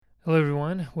Hello,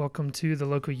 everyone. Welcome to The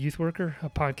Local Youth Worker, a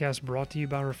podcast brought to you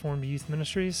by Reformed Youth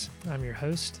Ministries. I'm your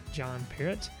host, John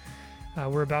Parrott.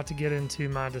 We're about to get into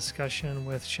my discussion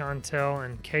with Chantel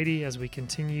and Katie as we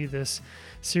continue this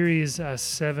series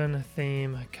 7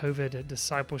 theme, COVID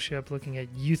Discipleship, looking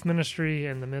at youth ministry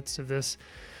in the midst of this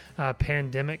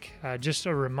pandemic. Just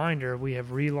a reminder, we have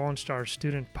relaunched our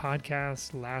student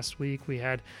podcast. Last week we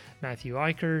had Matthew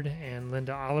Eichard and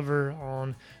Linda Oliver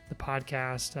on the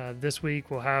podcast. This week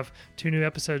we'll have 2 new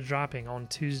episodes dropping on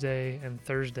Tuesday and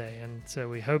Thursday. And so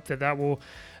we hope that will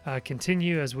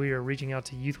continue as we are reaching out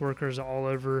to youth workers all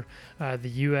over the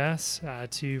U.S.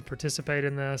 To participate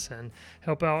in this and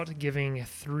help out, giving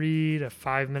 3 to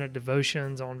 5 minute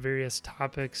devotions on various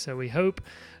topics. So we hope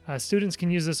students can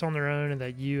use this on their own, and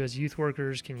that you as youth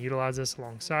workers can utilize this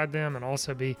alongside them, and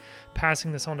also be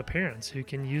passing this on to parents who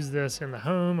can use this in the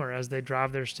home or as they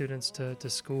drive their students to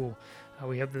school.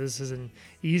 We hope that this is an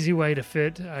easy way to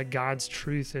fit God's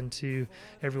truth into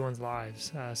everyone's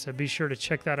lives. So be sure to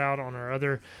check that out on our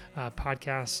other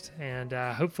podcast. And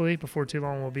hopefully before too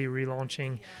long, we'll be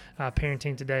relaunching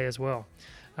Parenting Today as well.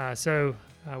 So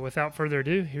without further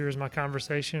ado, here's my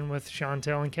conversation with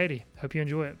Chantel and Katie. Hope you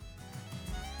enjoy it.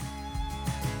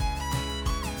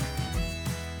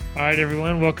 All right,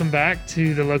 everyone, welcome back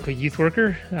to The Local Youth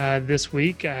Worker. This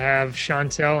week, I have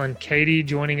Chantel and Katie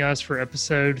joining us for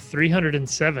episode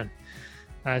 307.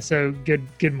 So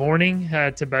good morning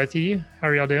to both of you. How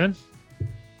are y'all doing?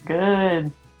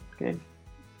 Good. Good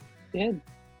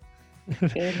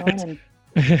morning.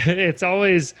 It's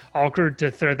always awkward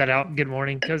to throw that out, good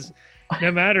morning, because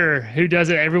no matter who does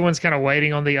it, everyone's kind of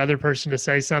waiting on the other person to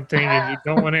say something, and you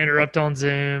don't want to interrupt on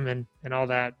Zoom and all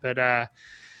that.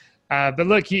 But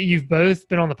look, you've both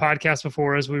been on the podcast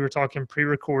before, as we were talking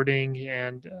pre-recording,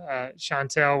 and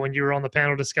Chantel, when you were on the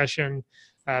panel discussion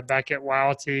back at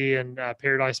YLT in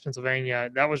Paradise, Pennsylvania,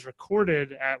 that was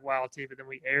recorded at YLT, but then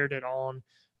we aired it on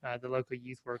The Local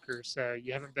Youth Worker. So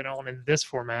you haven't been on in this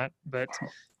format, but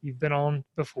you've been on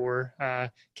before.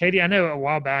 Katie, I know a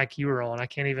while back you were on. I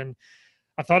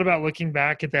thought about looking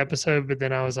back at the episode, but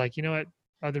then I was like, you know what?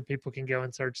 Other people can go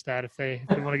and search that if they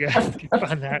want to go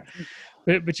find that.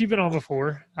 But you've been on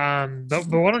before. But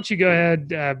why don't you go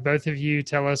ahead, both of you,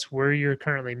 tell us where you're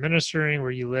currently ministering,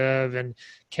 where you live. And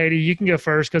Katie, you can go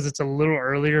first because it's a little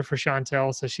earlier for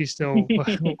Chantel, so she's still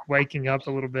waking up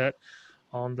a little bit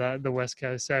on the West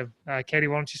Coast. So Katie,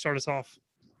 why don't you start us off?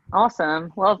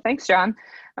 Awesome. Well, thanks, John.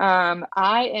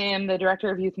 I am the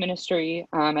director of youth ministry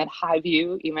at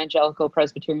Highview Evangelical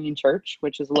Presbyterian Church,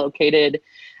 which is located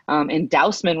in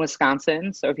Dousman,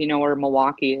 Wisconsin. So if you know where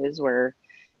Milwaukee is, we're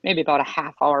maybe about a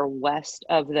half hour west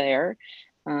of there.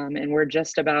 And we're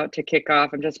just about to kick off.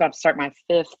 I'm just about to start my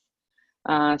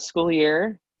 5th school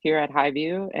year here at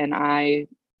Highview. And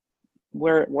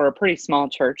we're a pretty small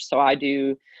church, so I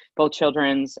do both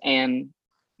children's and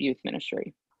youth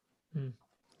ministry.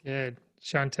 Good.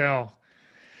 Chantel.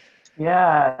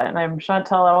 Yeah, and I'm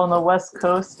Chantel out on the West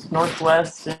Coast,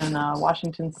 Northwest in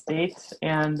Washington State.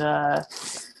 And I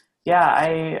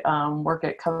work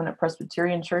at Covenant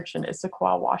Presbyterian Church in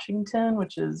Issaquah, Washington,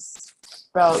 which is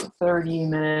about 30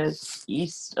 minutes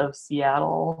east of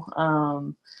Seattle.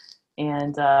 I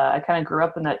kind of grew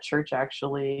up in that church,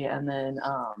 actually. And then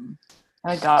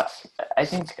I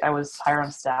think I was hired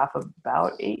on staff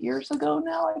about 8 years ago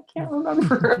now. I can't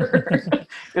remember.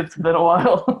 It's been a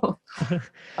while.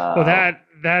 Well, that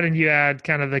and you add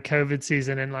kind of the COVID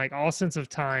season, and like all sense of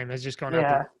time has just gone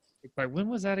up. Like, when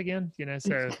was that again?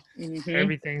 So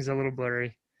everything's a little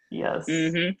blurry. Yes.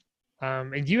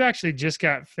 Mm-hmm. And you actually just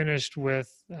got finished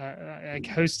with like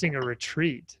hosting a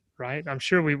retreat, right? I'm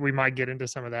sure we might get into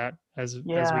some of that as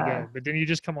we go. But didn't you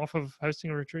just come off of hosting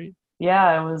a retreat?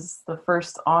 Yeah, it was the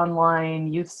first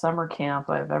online youth summer camp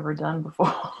I've ever done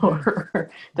before.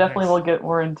 Definitely We'll get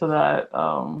more into that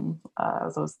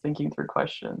as I was thinking through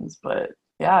questions. But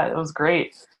yeah, it was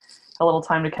great. A little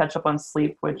time to catch up on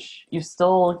sleep, which you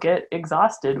still get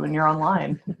exhausted when you're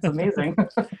online. It's amazing.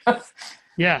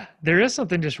 Yeah, there is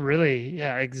something just really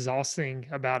exhausting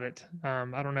about it.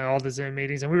 I don't know, all the Zoom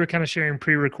meetings. And we were kind of sharing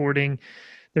pre-recording.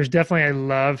 There's definitely a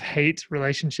love-hate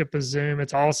relationship with Zoom.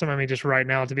 It's awesome. I mean, just right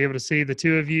now to be able to see the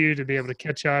two of you, to be able to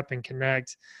catch up and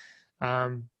connect.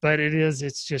 But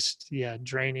it's just,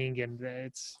 draining. And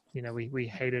it's, we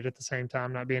hate it at the same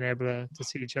time, not being able to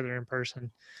see each other in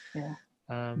person. Yeah.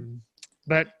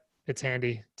 But it's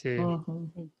handy too.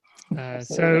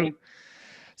 Mm-hmm.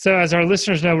 So as our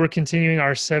listeners know, we're continuing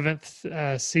our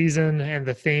 7th season, and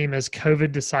the theme is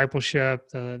COVID Discipleship.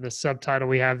 The subtitle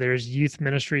we have there is Youth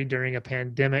Ministry During a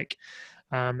Pandemic.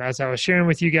 As I was sharing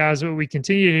with you guys, we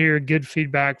continue to hear good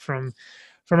feedback from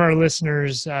from our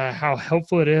listeners how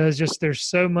helpful it is. Just there's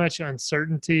so much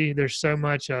uncertainty. There's so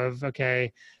much of,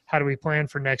 okay, how do we plan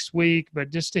for next week?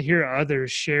 But just to hear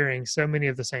others sharing so many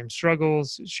of the same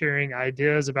struggles, sharing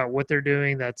ideas about what they're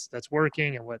doing that's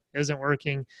working and what isn't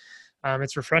working,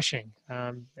 it's refreshing.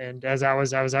 And as I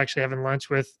was actually having lunch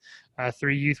with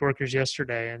 3 youth workers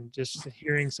yesterday, and just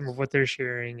hearing some of what they're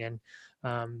sharing. And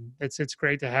it's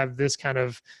great to have this kind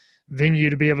of venue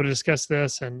to be able to discuss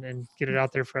this and get it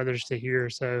out there for others to hear.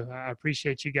 So I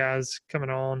appreciate you guys coming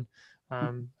on.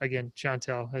 Again,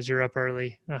 Chantel, as you're up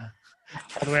early, all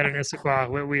the way out in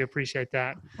Issaquah, we appreciate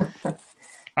that.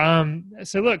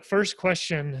 So look, first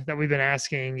question that we've been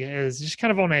asking is just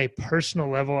kind of on a personal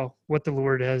level, what the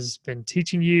Lord has been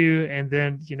teaching you. And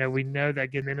then, we know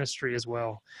that good ministry as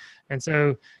well. And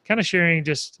so kind of sharing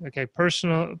just, okay,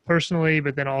 personally,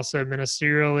 but then also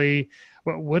ministerially,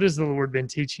 what has the Lord been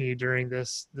teaching you during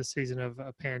this season of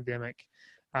a pandemic?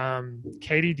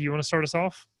 Katie, do you want to start us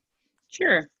off?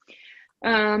 Sure.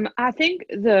 I think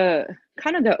the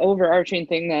overarching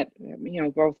thing that,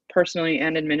 both personally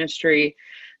and in ministry,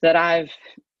 that I've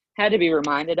had to be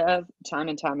reminded of time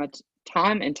and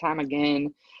time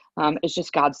again, is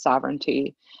just God's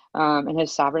sovereignty, and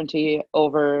his sovereignty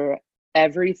over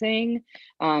everything,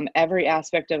 every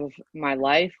aspect of my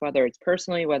life, whether it's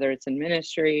personally, whether it's in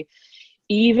ministry,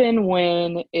 even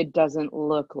when it doesn't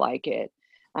look like it.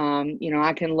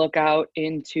 I can look out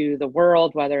into the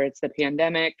world, whether it's the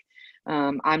pandemic.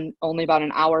 I'm only about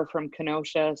an hour from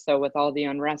Kenosha, so with all the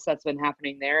unrest that's been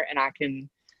happening there, and I can,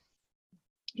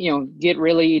 get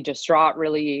really distraught,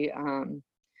 really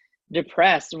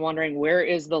depressed, and wondering, where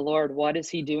is the Lord? What is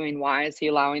he doing? Why is he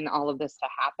allowing all of this to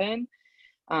happen?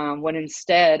 When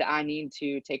instead I need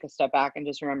to take a step back and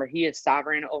just remember he is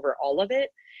sovereign over all of it,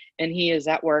 and he is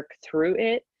at work through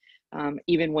it,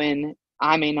 even when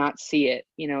I may not see it.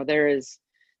 There is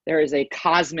a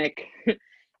cosmic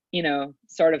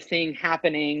sort of thing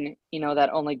happening, that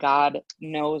only God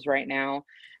knows right now.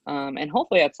 And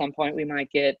hopefully at some point we might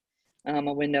get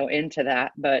a window into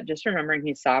that, but just remembering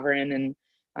he's sovereign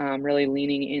and really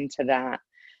leaning into that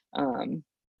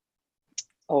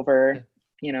over,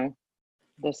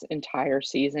 this entire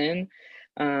season.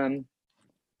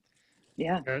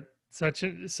 Yeah. Such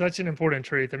an important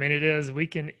truth. I mean, it is, we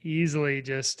can easily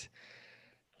just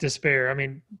despair. I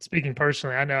mean, speaking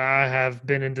personally, I know I have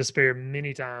been in despair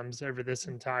many times over this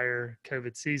entire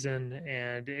COVID season,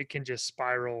 and it can just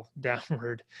spiral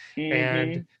downward. Mm-hmm.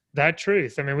 And that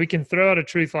truth, I mean, we can throw out a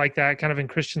truth like that kind of in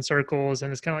Christian circles,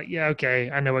 and it's kind of like, yeah,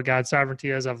 okay, I know what God's sovereignty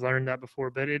is. I've learned that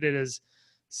before, but it is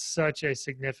such a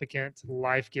significant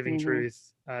life-giving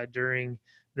truth during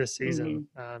this season.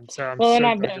 So I'm so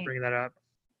glad to bring that up.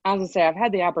 I was gonna say, I've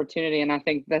had the opportunity, and I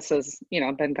think this has,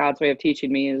 been God's way of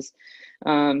teaching me is,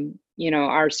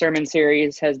 our sermon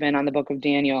series has been on the book of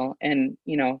Daniel, and,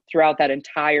 throughout that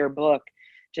entire book,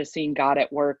 just seeing God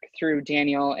at work through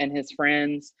Daniel and his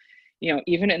friends,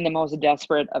 even in the most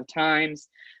desperate of times.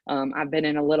 I've been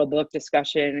in a little book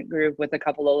discussion group with a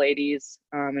couple of ladies,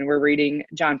 and we're reading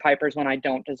John Piper's When I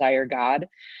Don't Desire God,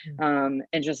 and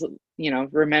just,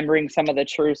 remembering some of the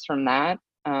truths from that.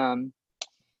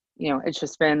 It's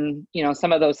just been,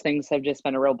 some of those things have just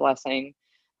been a real blessing.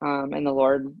 And the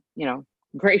Lord,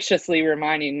 graciously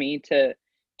reminding me to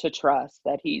trust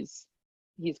that he's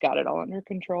got it all under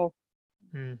control.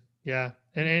 Yeah.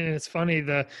 And it's funny,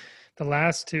 the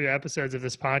last 2 episodes of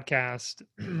this podcast,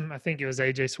 I think it was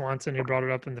AJ Swanson who brought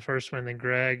it up in the first one, and then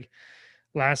Greg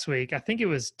last week. I think it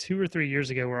was 2 or 3 years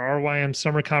ago, where RYM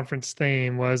summer conference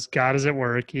theme was God is at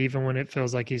work, even when it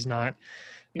feels like he's not.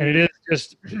 And it is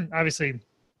just, obviously,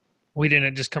 we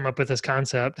didn't just come up with this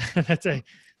concept. That's a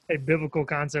biblical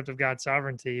concept of God's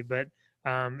sovereignty, but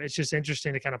it's just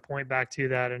interesting to kind of point back to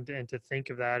that and to think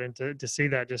of that and to see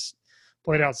that just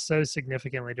played out so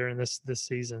significantly during this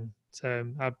season. So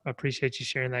I appreciate you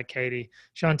sharing that, Katie.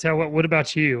 Chantel, what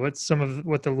about you? What's some of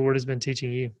what the Lord has been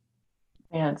teaching you?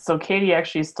 And so Katie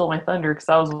actually stole my thunder, because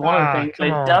that was one of the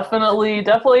things I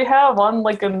definitely have on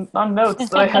notes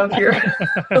that I have here.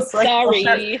 So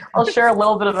Sorry. I'll share a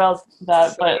little bit about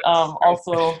that, but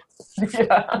also,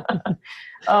 yeah.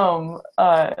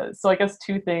 So I guess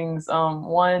 2 things.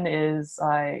 One is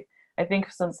I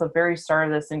think since the very start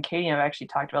of this, and Katie and I've actually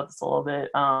talked about this a little bit,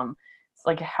 it's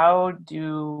like, how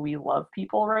do we love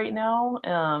people right now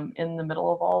in the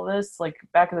middle of all this? Like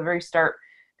back at the very start,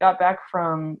 got back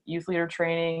from youth leader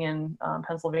training in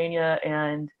Pennsylvania,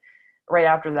 and right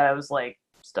after that I was like,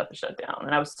 stuff is shut down,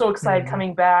 and I was so excited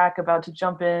coming back, about to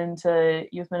jump into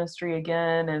youth ministry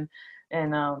again,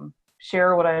 and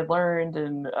share what I had learned,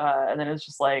 and then it's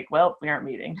just like, well, we aren't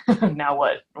meeting. Now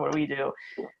what do we do?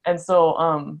 And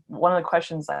so one of the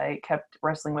questions I kept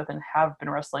wrestling with and have been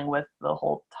wrestling with the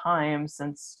whole time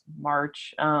since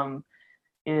March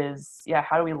is,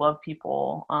 how do we love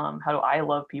people? How do I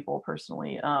love people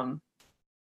personally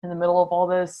in the middle of all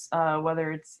this,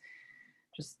 whether it's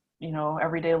just,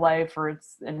 everyday life or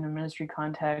it's in a ministry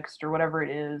context or whatever it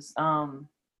is.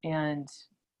 And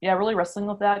really wrestling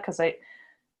with that, because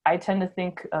I tend to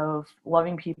think of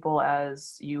loving people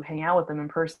as you hang out with them in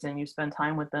person, you spend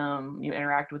time with them, you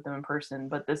interact with them in person.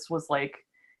 But this was like,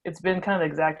 it's been kind of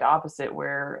the exact opposite,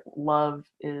 where love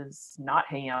is not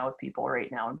hanging out with people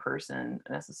right now in person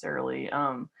necessarily,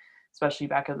 especially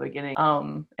back at the beginning.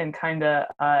 And kind of,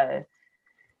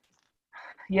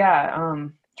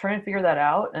 trying to figure that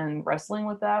out and wrestling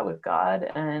with that with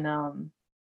God.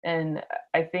 And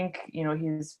I think,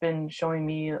 he's been showing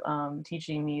me,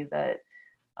 teaching me that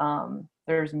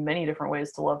there's many different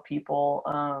ways to love people,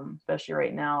 especially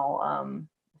right now.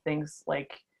 Things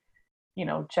like,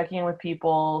 checking in with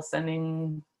people,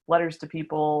 sending letters to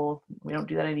people. We don't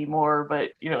do that anymore,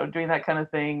 but, doing that kind of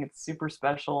thing, it's super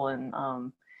special. And,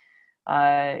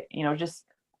 just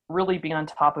really being on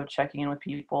top of checking in with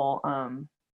people.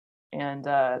 And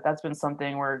that's been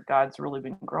something where God's really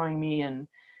been growing me and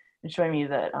showing me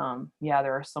that,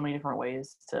 there are so many different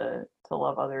ways to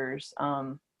love others.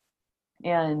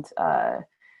 And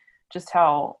just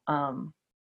how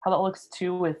that looks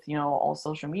too with, all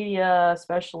social media,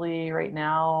 especially right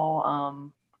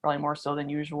now, probably more so than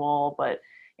usual,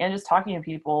 and just talking to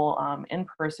people in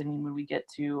person when we get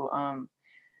to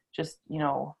just,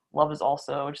 love is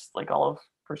also just like all of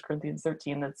 1 Corinthians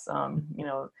 13. That's,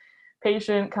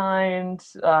 patient, kind,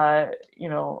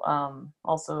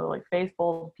 also like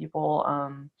faithful people,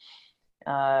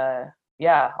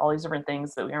 all these different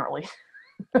things that we aren't really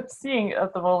seeing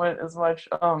at the moment as much.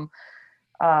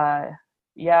 And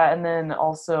then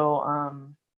also,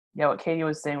 what Katie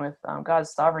was saying with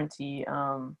God's sovereignty,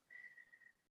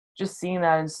 just seeing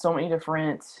that in so many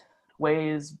different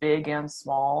ways, big and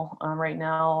small, right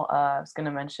now. I was going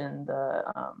to mention the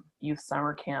youth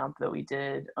summer camp that we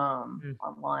did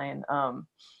online.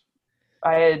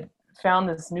 I had found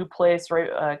this new place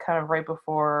kind of right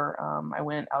before I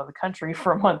went out of the country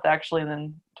for a month, actually, and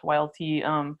then to YLT.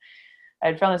 I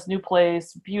had found this new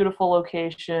place, beautiful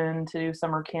location to do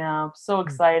summer camp. So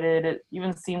excited. It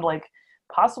even seemed like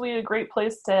possibly a great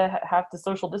place to have to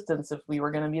social distance if we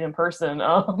were going to meet in person.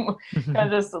 Kind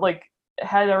of just like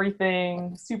had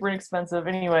everything super inexpensive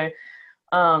anyway.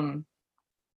 And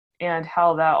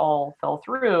how that all fell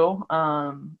through.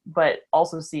 But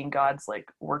also seeing God's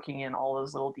like working in all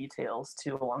those little details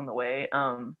too along the way.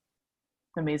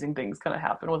 Amazing things kind of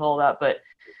happen with all that. But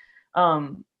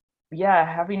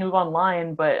having to move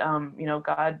online, but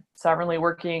God sovereignly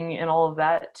working in all of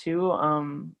that too.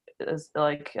 As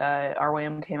like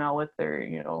RYM came out with their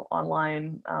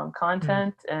online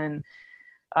content, and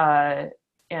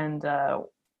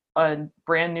a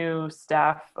brand new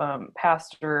staff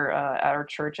pastor at our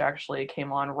church actually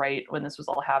came on right when this was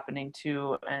all happening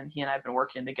too, and he and I have been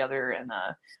working together, and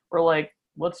we're like,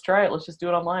 let's try it. Let's just do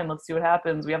it online. Let's see what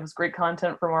happens. We have this great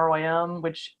content from RYM,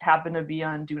 which happened to be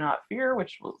on Do Not Fear,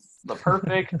 which was the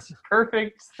perfect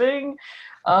thing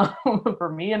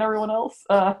for me and everyone else.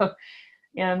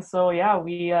 And so,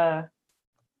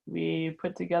 we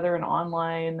put together an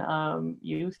online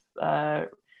youth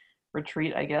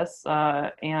retreat, I guess.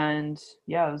 And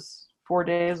it was 4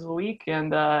 days a week,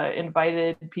 and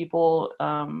invited people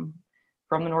from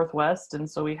the Northwest. And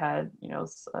so we had,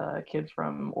 a kid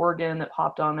from Oregon that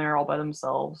popped on there all by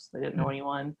themselves. They didn't know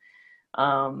anyone.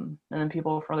 And then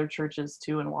people from other churches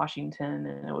too in Washington.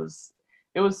 And it was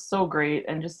so great.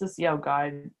 And just to see how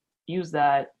God used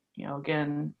that,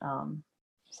 again,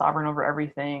 sovereign over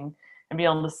everything, and be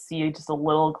able to see just a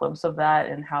little glimpse of that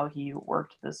and how he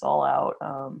worked this all out.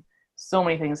 So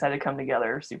many things had to come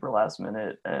together super last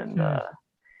minute. And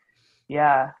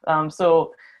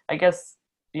so I guess,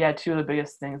 two of the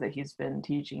biggest things that he's been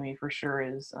teaching me for sure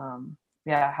is,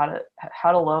 how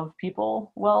to love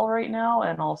people well right now.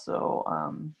 And also,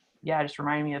 just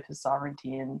reminding me of his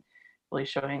sovereignty and really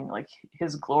showing like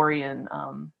his glory and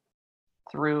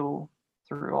through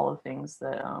all the things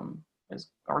that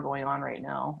are going on right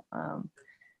now.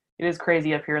 It is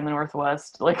crazy up here in the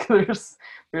Northwest. Like there's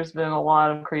been a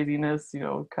lot of craziness,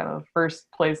 kind of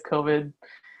first place COVID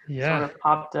sort of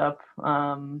popped up,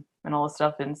 and all the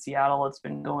stuff in Seattle that's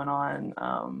been going on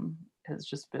has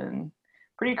just been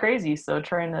pretty crazy. So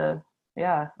trying to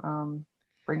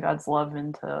bring God's love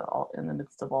in the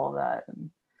midst of all of that.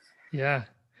 And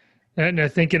No,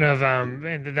 thinking of,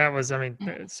 and that was, I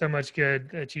mean, so much good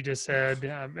that you just said.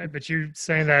 But you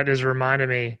saying that is reminding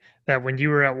me that when you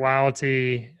were at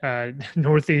Wildty,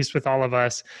 Northeast with all of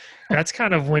us, that's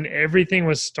kind of when everything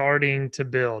was starting to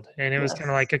build. And it was kind of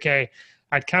Yes. like, okay,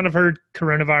 I'd kind of heard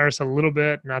coronavirus a little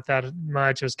bit, not that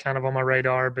much. It was kind of on my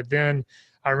radar. But then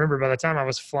I remember by the time I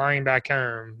was flying back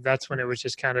home, that's when it was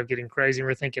just kind of getting crazy. And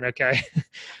we're thinking, okay,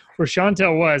 where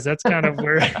Chantel was, that's kind of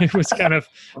where it was kind of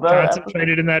The epicenter.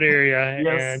 concentrated in that area,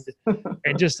 Yes.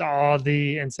 and just all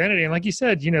the insanity. And like you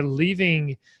said,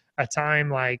 leaving a time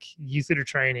like youth leader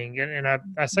training, and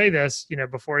I say this,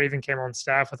 before I even came on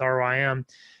staff with RYM,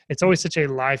 it's always such a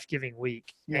life-giving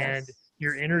week. And Yes.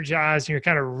 you're energized and you're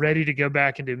kind of ready to go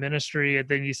back and do ministry. And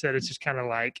then you said it's just kind of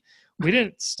like we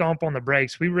didn't stomp on the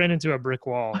brakes. We ran into a brick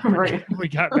wall when Right. we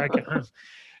got back home.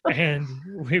 And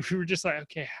we were just like,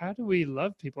 okay, how do we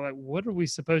love people? Like, what are we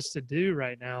supposed to do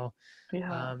right now?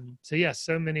 Yeah. So yeah,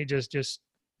 so many just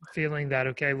feeling that,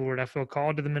 okay, Lord, I feel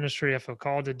called to the ministry. I feel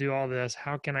called to do all this.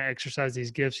 How can I exercise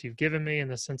these gifts you've given me in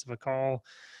the sense of a call?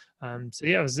 So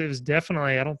yeah, it was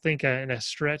definitely, I don't think in a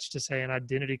stretch to say an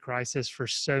identity crisis for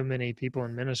so many people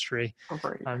in ministry.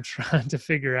 Right. I'm trying to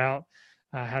figure out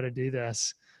how to do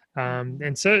this.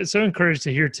 And so encouraged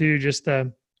to hear too, just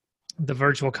the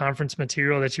virtual conference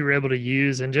material that you were able to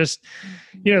use, and just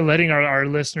letting our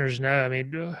listeners know. I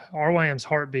mean, RYM's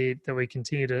heartbeat that we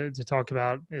continue to talk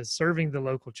about is serving the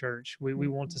local church. We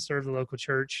want to serve the local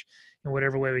church in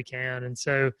whatever way we can. And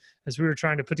so as we were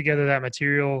trying to put together that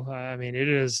material, I mean, it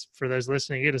is, for those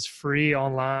listening, it is free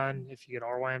online. If you go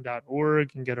to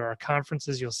rym.org and go to our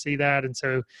conferences, you'll see that. And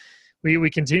so we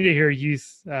continue to hear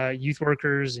youth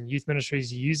workers and youth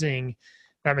ministries using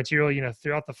that material,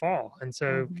 throughout the fall. And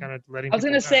so kind of letting I was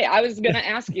people going to know. say, I was going to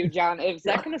ask you, John, is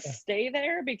that going to Yeah. stay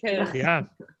there? Because Yes. Yeah,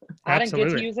 I didn't get to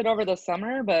absolutely. use it over the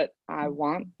summer, but I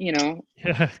want, Yeah.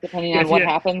 depending on If what you,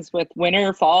 happens with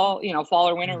winter, fall, fall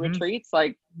or winter mhm, retreats,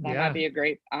 like that might yeah. be a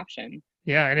great option.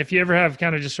 Yeah. And if you ever have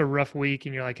kind of just a rough week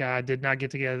and you're like, I did not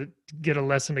get a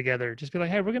lesson together, just be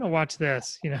like, hey, we're going to watch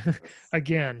this,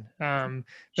 again. But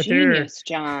Genius,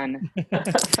 John.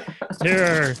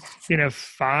 there are,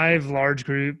 5 large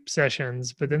group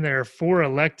sessions, but then there are 4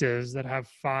 electives that have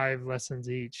 5 lessons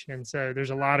each. And so there's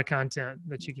a lot of content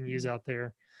that you can use out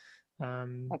there.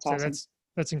 That's So awesome.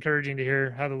 that's encouraging to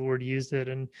hear how the Lord used it,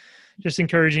 and just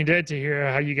encouraging to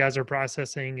hear how you guys are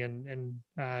processing and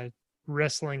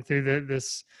wrestling through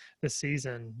this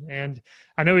season. And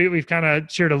I know we've kind of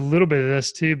shared a little bit of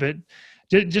this too, but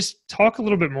just talk a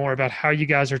little bit more about how you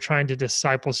guys are trying to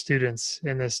disciple students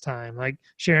in this time, like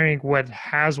sharing what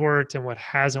has worked and what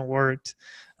hasn't worked.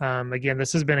 Again,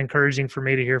 this has been encouraging for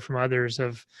me to hear from others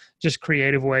of just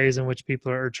creative ways in which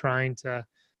people are trying to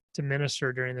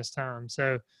minister during this time.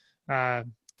 So,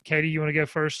 Katie, you want to go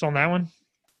first on that one?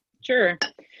 Sure.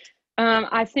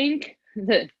 I think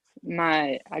that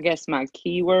I guess my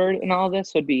key word in all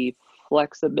this would be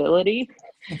flexibility.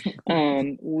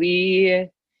 We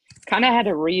kind of had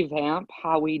to revamp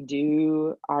how we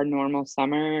do our normal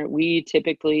summer. We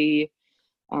typically,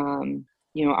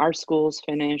 our schools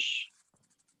finish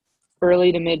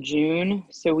early to mid-June.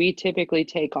 So we typically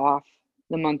take off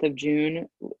the month of June,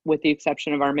 with the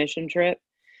exception of our mission trip,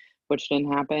 which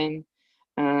didn't happen.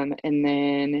 And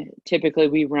then typically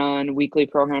we run weekly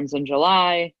programs in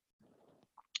July.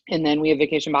 And then we have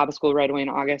Vacation Bible School right away in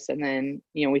August. And then,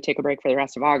 we take a break for the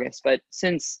rest of August. But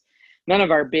since none of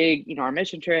our big, our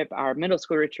mission trip, our middle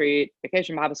school retreat,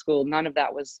 Vacation Bible School, none of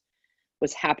that was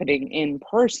happening in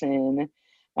person,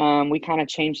 we kind of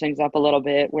changed things up a little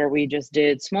bit, where we just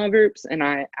did small groups. And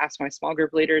I asked my small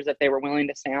group leaders if they were willing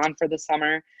to stay on for the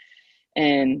summer.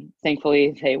 And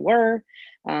thankfully they were.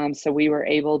 So we were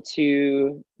able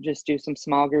to just do some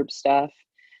small group stuff.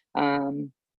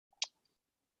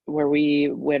 Where we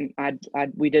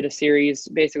did a series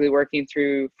basically working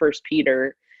through First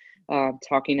Peter,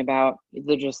 talking about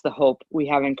just the hope we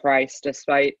have in Christ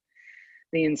despite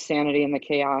the insanity and the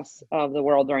chaos of the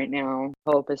world right now.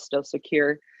 Hope is still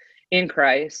secure in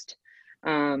Christ.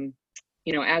 As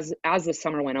the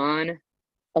summer went on,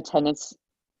 attendance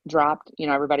dropped.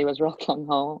 Everybody was real gung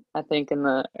ho, I think, in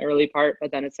the early part,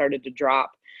 but then it started to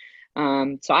drop.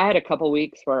 So I had a couple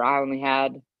weeks where I only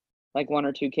had like 1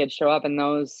 or 2 kids show up, and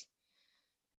those,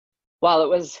 while it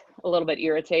was a little bit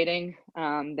irritating,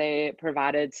 they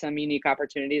provided some unique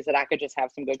opportunities that I could just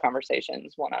have some good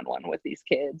conversations one-on-one with these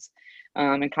kids,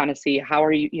 and kind of see how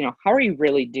are you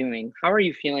really doing? How are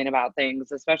you feeling about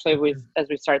things, especially as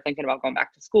we start thinking about going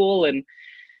back to school and,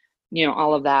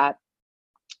 all of that.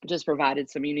 Just provided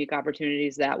some unique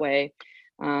opportunities that way.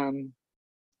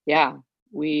 Yeah.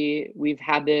 we've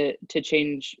had to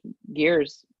change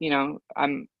gears.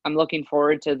 I'm looking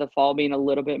forward to the fall being a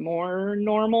little bit more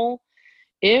normal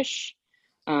ish.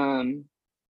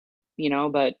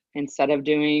 But instead of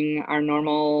doing our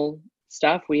normal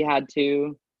stuff, we had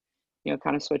to,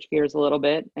 kind of switch gears a little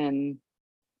bit. And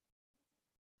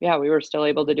yeah, we were still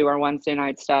able to do our Wednesday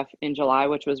night stuff in July,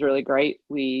 which was really great.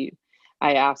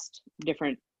 I asked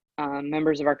different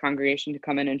members of our congregation to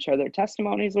come in and share their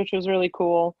testimonies, which was really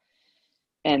cool.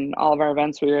 And all of our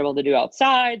events we were able to do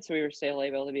outside, so we were still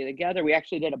able to be together. We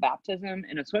actually did a baptism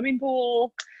in a swimming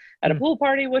pool at a pool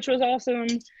party, which was awesome.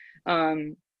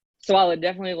 So while it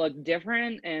definitely looked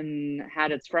different and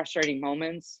had its frustrating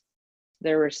moments,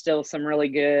 there were still some really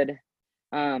good,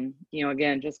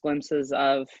 again, just glimpses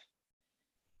of,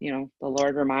 the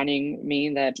Lord reminding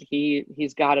me that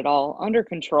he's got it all under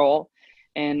control.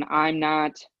 And I'm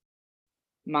not,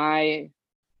 my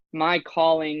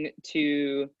calling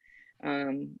to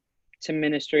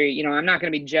ministry, I'm not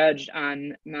going to be judged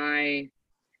on my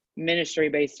ministry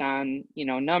based on,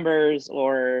 numbers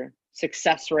or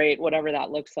success rate, whatever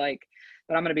that looks like.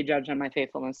 But I'm going to be judged on my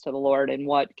faithfulness to the Lord and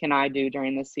what can I do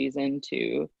during this season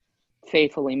to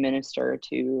faithfully minister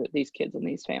to these kids and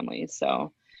these families.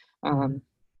 So,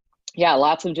 yeah,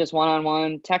 lots of just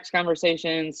one-on-one text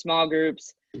conversations, small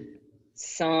groups,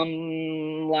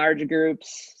 some large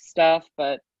groups stuff,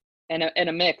 but and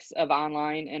a mix of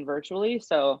online and virtually.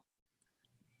 So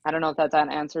I don't know if that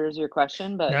answers your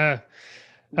question, but No,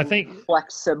 I think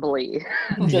flexibly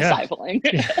yeah. discipling.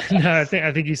 No, I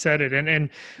think you said it. And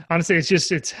honestly,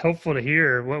 it's helpful to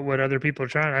hear what other people are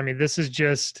trying. I mean, this is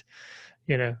just,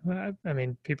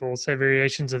 people will say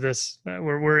variations of this.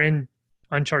 We're in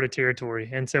uncharted territory.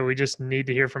 And so we just need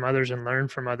to hear from others and learn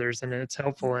from others. And it's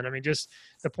helpful. And I mean, just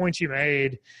the points you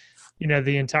made,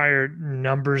 the entire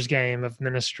numbers game of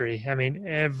ministry. I mean,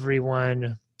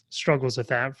 everyone struggles with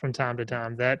that from time to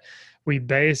time, that we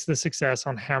base the success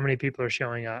on how many people are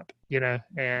showing up,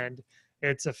 and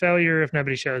it's a failure if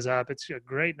nobody shows up. It's a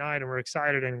great night and we're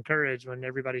excited and encouraged when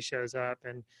everybody shows up.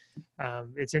 And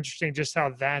it's interesting just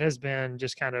how that has been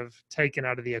just kind of taken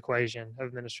out of the equation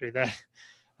of ministry,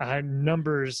 that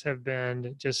numbers have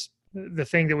been just the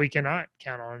thing that we cannot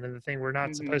count on and the thing we're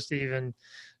not supposed to even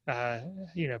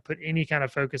put any kind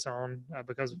of focus on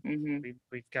because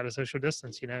we've got a social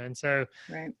distance, and so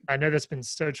right. I know that's been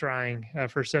so trying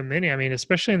for so many. I mean,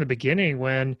 especially in the beginning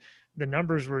when the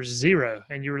numbers were 0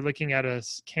 and you were looking at a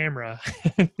camera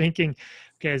thinking,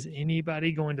 okay, is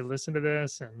anybody going to listen to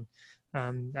this? And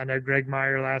I know Greg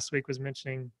Meyer last week was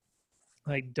mentioning,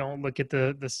 like, don't look at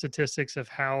the statistics of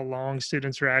how long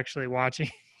students are actually watching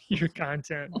your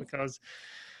content because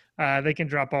they can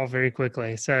drop off very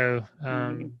quickly. So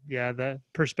yeah, the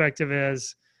perspective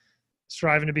is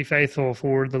striving to be faithful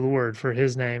for the Lord, for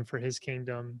his name, for his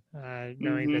kingdom,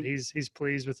 knowing that he's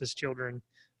pleased with his children,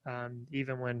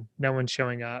 even when no one's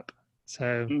showing up.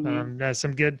 So that's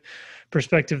some good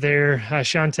perspective there.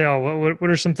 Chantel, what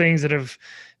are some things that have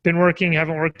been working,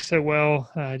 haven't worked so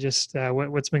well?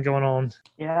 What's been going on?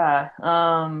 Yeah.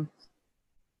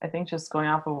 I think just going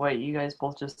off of what you guys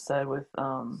both just said with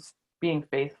being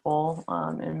faithful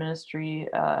in ministry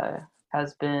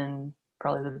has been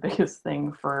probably the biggest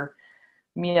thing for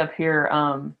me up here.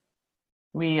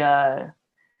 We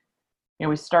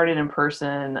started in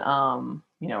person,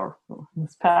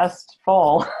 this past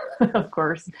fall, of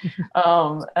course.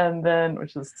 And then,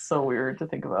 which is so weird to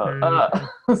think about,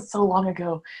 so long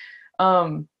ago.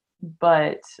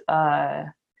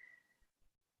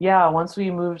 Yeah, once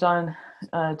we moved on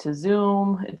to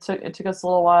Zoom, it took us a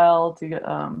little while to get,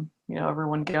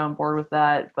 everyone get on board with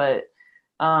that, but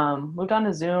moved on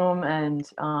to Zoom and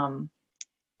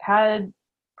had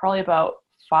probably about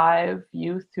 5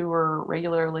 youth who were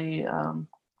regularly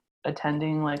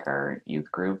attending like our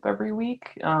youth group every week.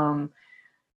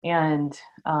 Yeah,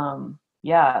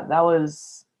 that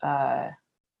was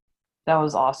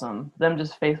awesome. Them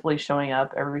just faithfully showing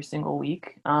up every single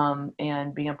week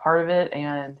and being a part of it.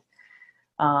 And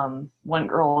one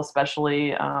girl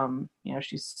especially,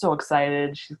 she's so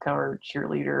excited. She's kind of our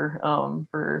cheerleader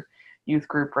for youth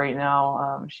group right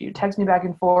now. She would text me back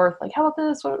and forth like, how about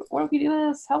this? What if we do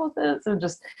this? How about this? And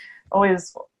just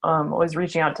always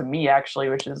reaching out to me actually,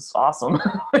 which is awesome.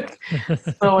 Like,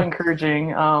 so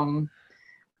encouraging.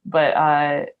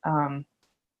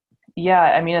 Yeah,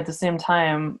 I mean, at the same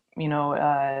time,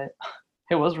 it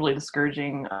was really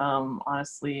discouraging.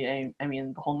 Honestly, I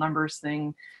mean, the whole numbers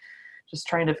thing, just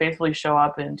trying to faithfully show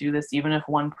up and do this, even if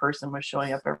one person was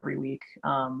showing up every week.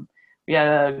 We had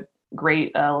a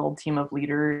great little team of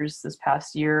leaders this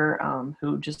past year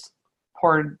who just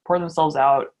pour themselves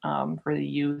out for the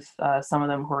youth. Some of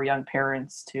them who are young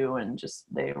parents too, and just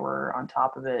they were on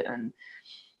top of it, and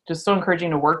just so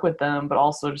encouraging to work with them, but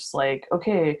also just like,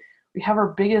 okay, we have our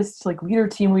biggest like leader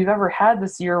team we've ever had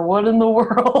this year. What in the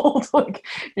world? Like,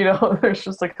 there's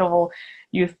just a couple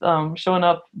youth showing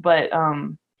up, but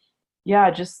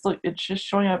yeah, just look, it's just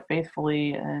showing up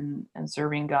faithfully and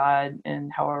serving God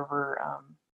and however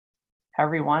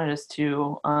he wanted us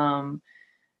to.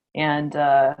 And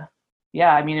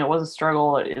yeah, I mean, it was a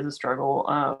struggle. It is a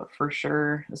struggle for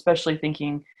sure, especially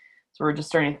thinking. So we're just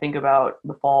starting to think about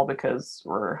the fall because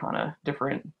we're on a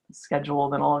different schedule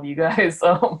than all of you guys.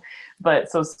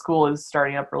 But so school is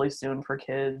starting up really soon for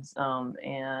kids,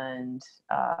 and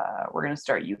we're going to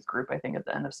start youth group, I think, at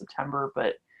the end of September.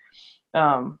 But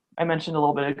I mentioned a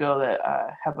little bit ago that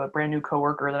I have a brand new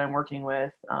coworker that I'm working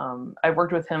with. I've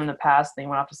worked with him in the past. Then he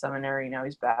went off to seminary. Now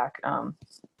he's back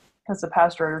as a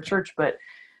pastor at our church. But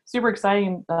super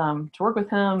exciting to work with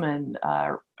him, and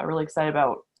I'm really excited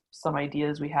about some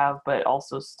ideas we have, but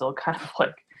also still kind of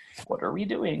like, what are we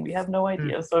doing? We have no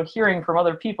idea. So hearing from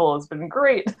other people has been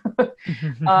great.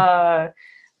 But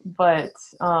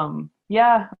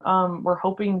yeah, we're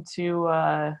hoping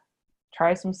to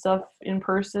try some stuff in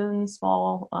person,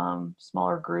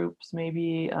 smaller groups,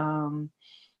 maybe trying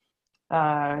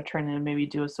to maybe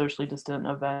do a socially distant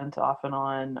event off and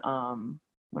on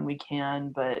when we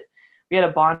can. But we had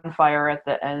a bonfire at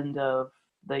the end of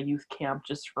the youth camp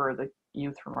just for the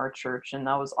youth from our church, and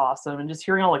that was awesome. And just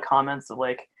hearing all the comments of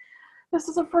like, this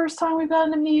is the first time we've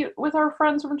gotten to meet with our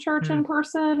friends from church in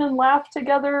person and laugh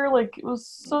together. Like, it was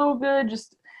so good.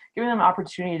 Just giving them an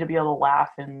opportunity to be able to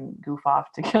laugh and goof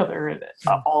off together, and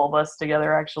all of us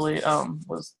together actually,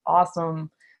 was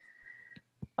awesome.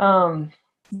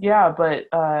 Yeah, but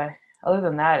other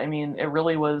than that, I mean, it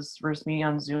really was, we're just meeting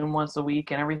on Zoom once a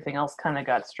week, and everything else kind of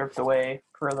got stripped away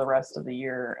for the rest of the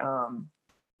year,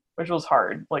 which was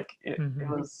hard. Like, it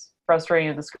was frustrating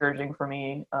and discouraging for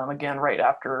me. Again, right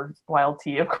after Wild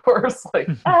Tea, of course, like,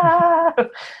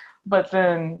 but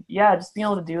then, yeah, just being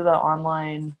able to do the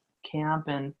online camp,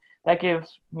 and that gave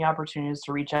me opportunities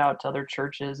to reach out to other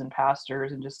churches and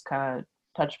pastors and just kind of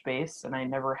touch base. And I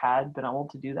never had been able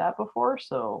to do that before.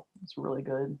 So it's really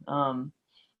good.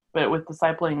 But with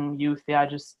discipling youth, yeah,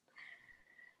 just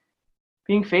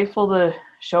being faithful to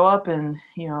show up, and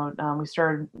we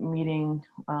started meeting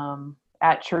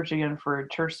at church again for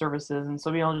church services, and so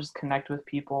being able to just connect with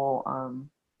people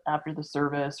after the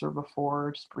service or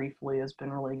before, just briefly, has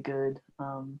been really good.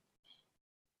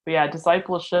 But yeah,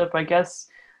 discipleship, I guess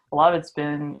a lot of it's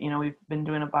been, we've been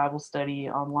doing a Bible study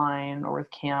online or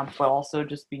with camp, but also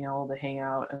just being able to hang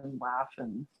out and laugh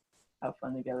and have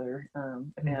fun together.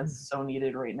 I think that's so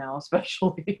needed right now,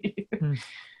 especially.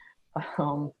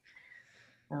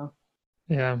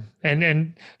 Yeah.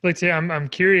 And let's say I'm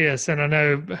curious, and I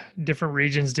know different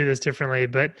regions do this differently,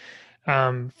 but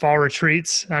fall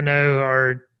retreats I know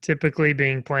are typically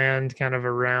being planned kind of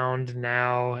around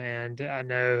now. And I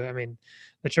know, I mean,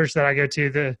 the church that I go to,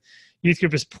 the youth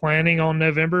group is planning on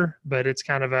November, but it's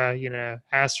kind of a,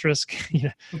 asterisk,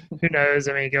 who knows?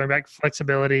 I mean, going back,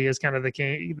 flexibility is kind of the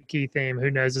key theme.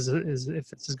 Who knows is if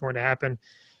this is going to happen.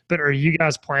 But are you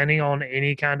guys planning on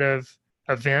any kind of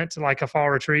event like a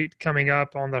fall retreat coming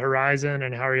up on the horizon,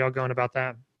 and how are y'all going about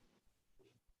that?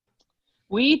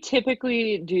 We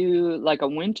typically do like a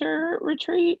winter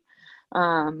retreat.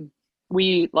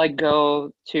 We like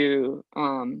go to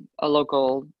a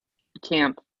local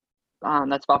camp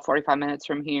that's about 45 minutes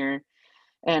from here.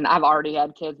 And I've already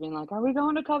had kids being like, are we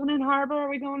going to Covenant Harbor? Are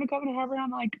we going to Covenant Harbor?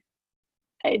 I'm like,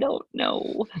 I don't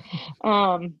know.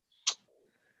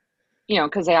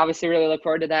 Because they obviously really look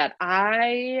forward to that.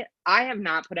 I have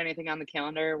not put anything on the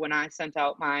calendar when I sent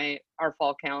out our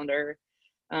fall calendar.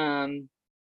 And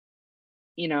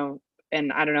I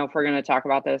don't know if we're going to talk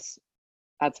about this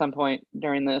at some point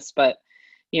during this, but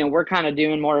we're kind of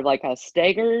doing more of like a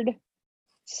staggered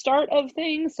start of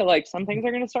things. So like some things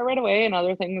are going to start right away and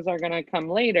other things are going to come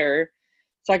later.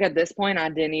 So like at this point, I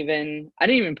didn't even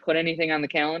put anything on the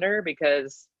calendar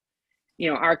because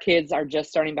our kids are just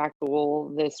starting back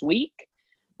school this week.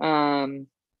 So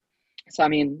I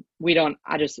mean, we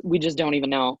just don't even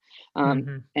know.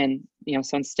 And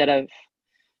so instead of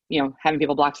having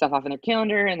people block stuff off in their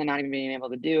calendar and then not even being able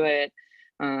to do it,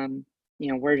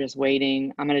 we're just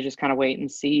waiting. I'm going to just kind of wait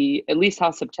and see at least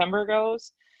how September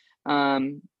goes.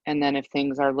 And then if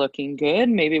things are looking good,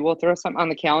 maybe we'll throw something on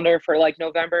the calendar for like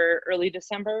November, early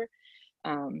December.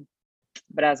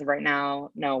 But as of right now,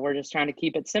 no, we're just trying to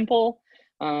keep it simple,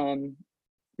 and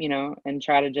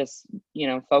try to just,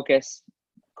 focus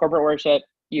corporate worship,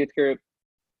 youth group.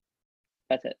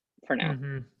 That's it for now.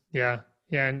 Yeah.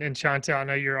 Yeah. And Chantel, I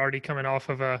know you're already coming off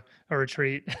of a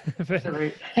retreat. But,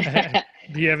 Right.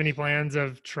 do you have any plans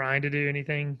of trying to do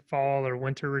anything fall or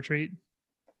winter retreat?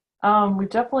 We've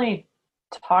definitely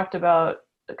talked about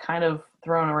kind of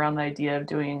throwing around the idea of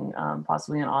doing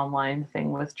possibly an online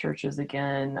thing with churches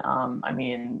again. I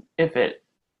mean, if it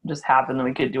just happened that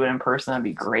we could do it in person, that'd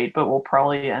be great, but we'll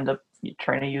probably end up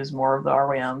trying to use more of the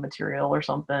RYM material or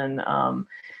something.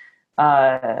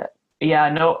 Uh, yeah,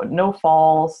 no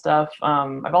fall stuff.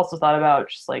 I've also thought about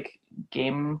just like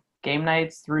game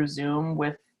nights through Zoom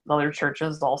with other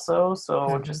churches also.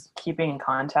 So just keeping in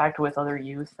contact with other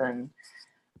youth and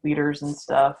leaders and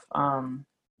stuff.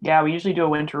 Yeah, we usually do a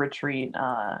winter retreat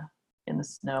in the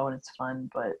snow and it's fun,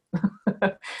 but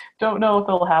don't know if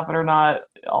it'll happen or not.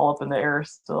 All up in the air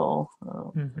still.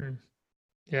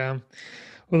 Yeah.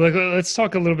 Well, look, let's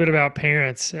talk a little bit about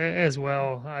parents as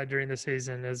well during the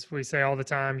season. As we say all the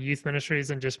time, youth ministry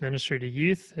isn't just ministry to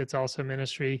youth, it's also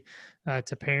ministry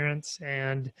to parents.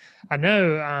 And I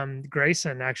know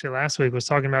Grayson actually last week was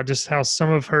talking about just how some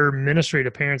of her ministry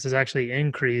to parents has actually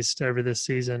increased over this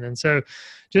season. And so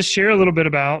just share a little bit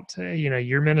about,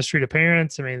 your ministry to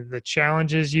parents. I mean, the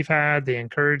challenges you've had, the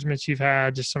encouragements you've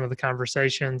had, just some of the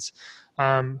conversations.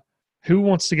 Who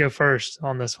wants to go first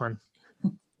on this one?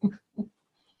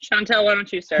 Chantel, why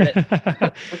don't you start it?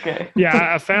 Okay.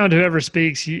 Yeah, I found whoever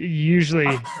speaks usually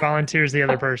volunteers the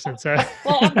other person. So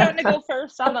Well, I'm going to go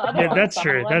first on the other yeah, one. that's So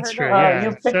true. That's true. You Yeah.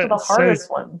 picked the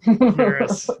hardest one.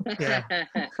 Generous. Yeah.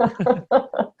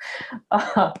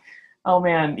 Oh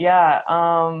man, yeah.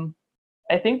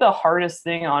 I think the hardest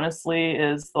thing, honestly,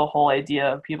 is the whole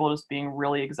idea of people just being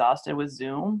really exhausted with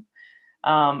Zoom.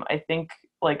 I think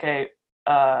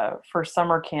for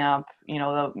summer camp,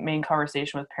 the main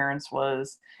conversation with parents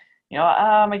was,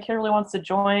 my kid really wants to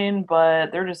join,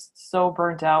 but they're just so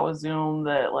burnt out with Zoom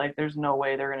that like there's no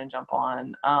way they're going to jump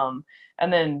on.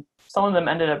 And then some of them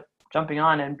ended up jumping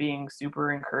on and being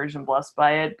super encouraged and blessed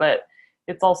by it, but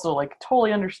it's also like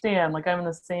totally understand, like I'm in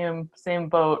the same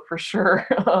boat for sure.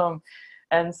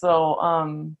 And so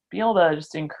being able to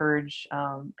just encourage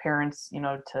parents,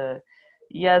 to,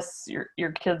 yes,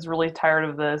 your kid's really tired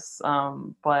of this,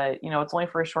 but it's only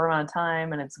for a short amount of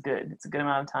time, and it's good. It's a good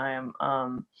amount of time.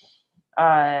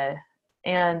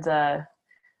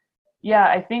 Yeah,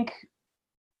 I think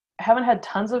I haven't had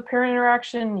tons of parent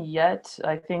interaction yet.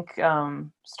 I think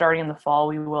starting in the fall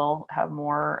we will have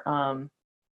more.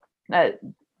 The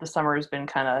summer has been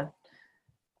kind of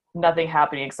nothing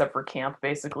happening except for camp,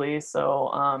 basically. So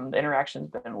the interaction's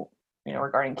been,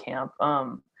 regarding camp.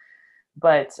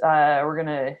 But we're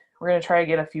gonna try to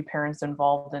get a few parents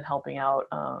involved in helping out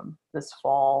this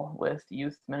fall with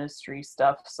youth ministry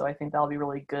stuff. So I think that'll be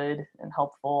really good and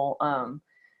helpful.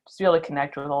 Just to be able to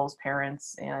connect with all those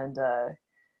parents and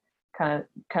kind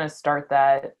of start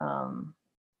that,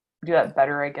 do that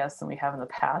better, I guess, than we have in the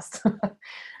past.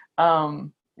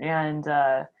 And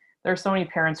there's so many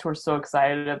parents who are so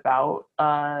excited about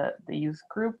the youth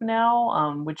group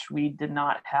now, which we did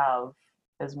not have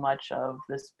as much of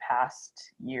this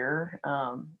past year.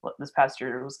 This past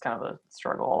year was kind of a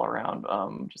struggle all around,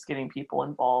 just getting people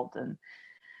involved. And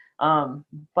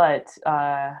but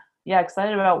yeah,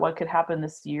 excited about what could happen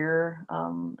this year.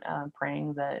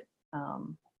 Praying that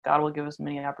God will give us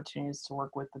many opportunities to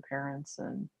work with the parents,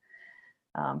 and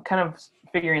kind of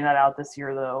figuring that out this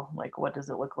year, though. Like, what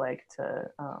does it look like to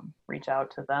reach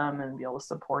out to them and be able to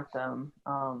support them?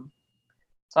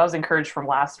 So I was encouraged from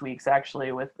last week's,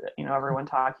 actually, with everyone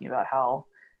talking about how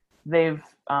they've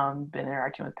been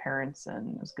interacting with parents,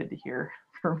 and it was good to hear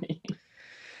for me.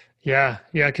 Yeah,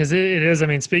 because it is. I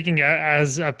mean, speaking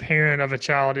as a parent of a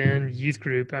child in youth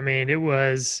group, I mean, it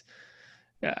was.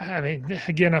 I mean,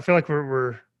 again, I feel like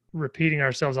we're repeating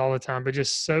ourselves all the time, but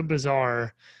just so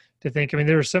bizarre to think. I mean,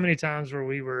 there were so many times where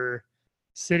we were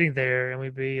sitting there and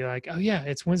we'd be like, "Oh yeah,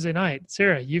 it's Wednesday night,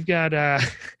 Sarah. You've got a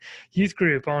youth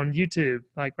group on YouTube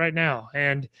like right now,"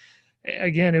 and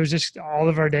again, it was just all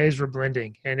of our days were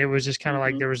blending, and it was just kind of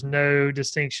like there was no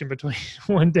distinction between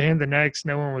one day and the next.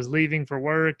 No one was leaving for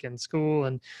work and school,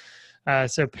 and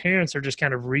so parents are just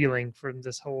kind of reeling from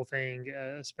this whole thing,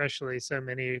 especially so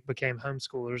many became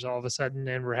homeschoolers all of a sudden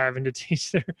and were having to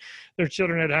teach their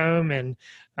children at home. And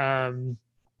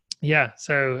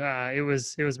it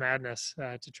was madness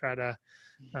to try to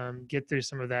get through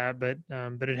some of that. But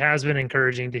it has been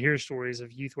encouraging to hear stories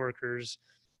of youth workers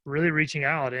really reaching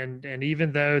out. And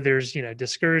even though there's,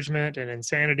 discouragement and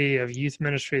insanity of youth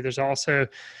ministry, there's also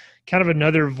kind of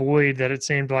another void that it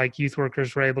seemed like youth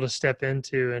workers were able to step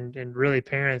into, and really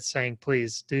parents saying,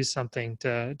 please do something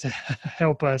to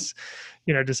help us,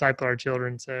 disciple our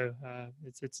children. So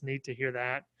it's neat to hear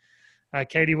that.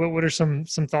 Katie, what are some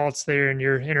thoughts there in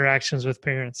your interactions with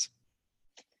parents?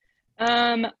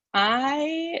 When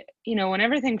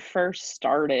everything first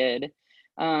started,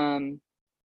 um,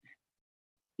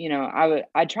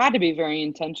 I tried to be very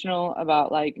intentional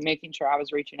about like making sure I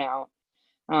was reaching out,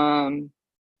 um,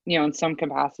 in some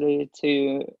capacity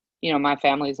to, my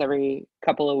families every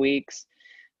couple of weeks,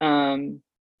 um,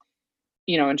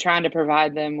 and trying to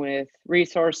provide them with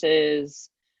resources.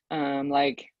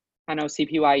 Like I know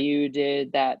CPYU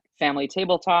did that family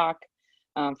table talk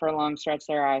for a long stretch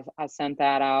there. I sent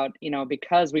that out,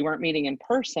 because we weren't meeting in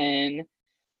person.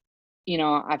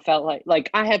 I felt like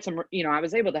I had some, I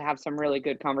was able to have some really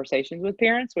good conversations with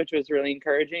parents, which was really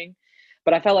encouraging.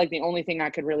 But I felt like the only thing I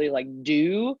could really like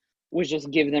do was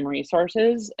just give them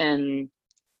resources and,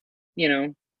 you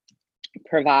know,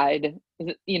 provide,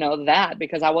 that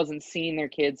because I wasn't seeing their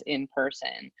kids in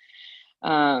person.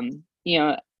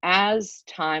 As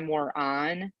time wore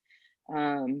on,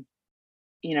 um,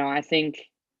 I think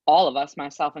all of us,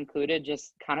 myself included,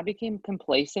 just kind of became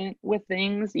complacent with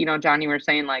things. John, you were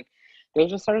saying like they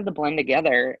just started to blend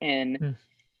together and Mm.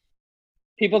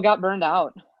 people got burnt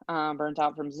out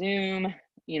from Zoom,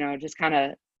 just kind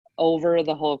of over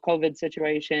the whole COVID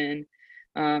situation.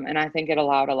 And I think it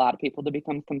allowed a lot of people to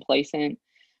become complacent.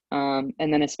 And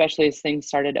then especially as things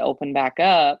started to open back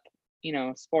up,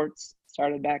 sports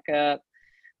started back up.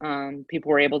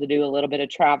 People were able to do a little bit of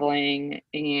traveling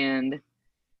and,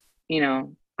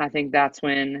 I think that's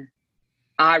when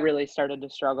I really started to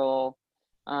struggle,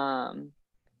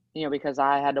 because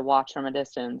I had to watch from a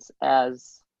distance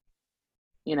as,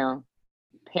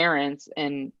 parents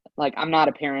and like I'm not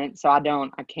a parent, so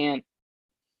I can't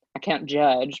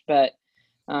judge, but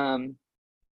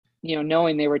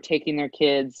knowing they were taking their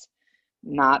kids,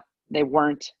 they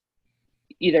weren't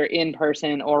either in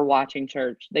person or watching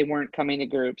church. They weren't coming to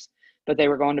groups, but they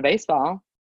were going to baseball.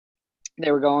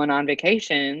 They were going on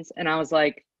vacations, and I was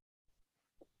like,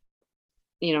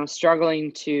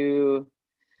 struggling to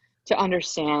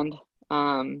understand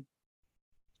and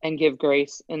give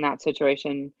grace in that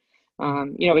situation.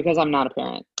 Because I'm not a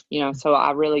parent, so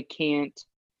I really can't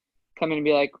come in and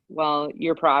be like, well,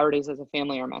 your priorities as a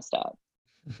family are messed up.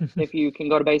 If you can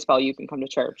go to baseball, you can come to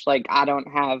church. Like I don't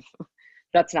have,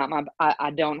 that's not my,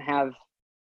 I don't have,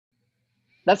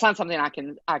 that's not something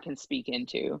I can speak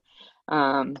into.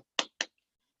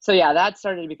 So yeah, that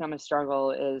started to become a struggle,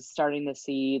 is starting to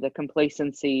see the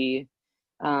complacency,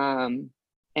 and,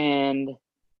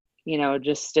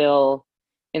 just still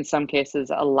in some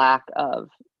cases a lack of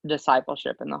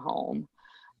discipleship in the home.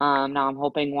 Now I'm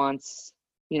hoping once,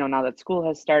 now that school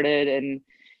has started and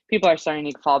people are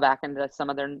starting to fall back into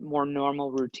some of their more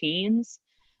normal routines,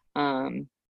 hopefully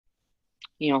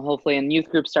and youth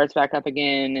group starts back up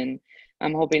again, and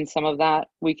I'm hoping some of that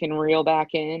we can reel back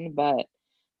in, but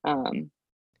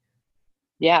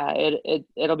yeah,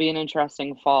 it'll be an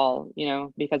interesting fall,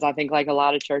 because I think like a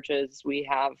lot of churches, we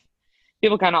have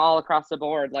people kind of all across the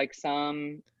board, like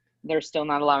some, they're still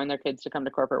not allowing their kids to come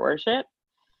to corporate worship.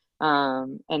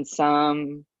 And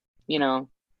some,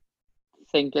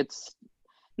 think it's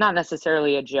not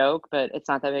necessarily a joke, but it's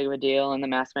not that big of a deal. And the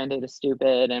mask mandate is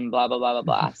stupid and blah, blah, blah, blah,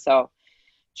 blah. So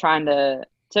trying to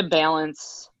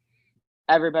balance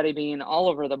everybody being all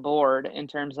over the board in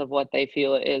terms of what they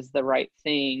feel is the right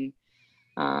thing,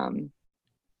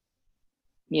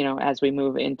 as we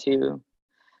move into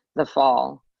the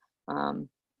fall. So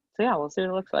yeah, we'll see what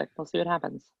it looks like. We'll see what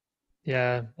happens.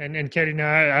 Yeah. And Katie, no,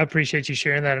 I appreciate you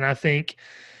sharing that. And I think,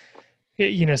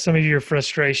 some of your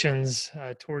frustrations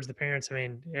towards the parents, I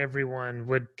mean, everyone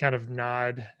would kind of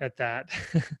nod at that.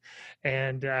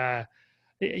 And,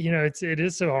 it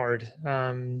is so hard.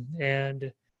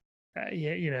 And,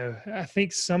 I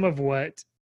think some of what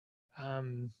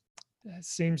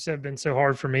seems to have been so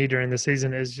hard for me during the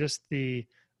season is just the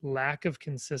lack of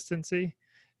consistency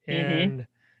and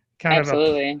kind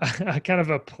Absolutely. of kind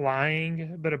of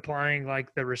applying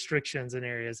like the restrictions in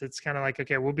areas. It's kind of like,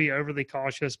 okay, we'll be overly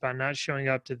cautious by not showing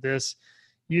up to this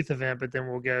youth event, but then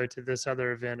we'll go to this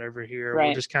other event over here. Right.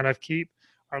 We'll just kind of keep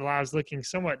our lives looking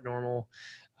somewhat normal.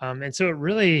 And so it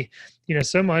really,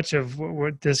 so much of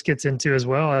what this gets into as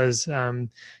well as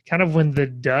kind of when the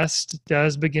dust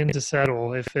does begin to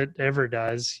settle, if it ever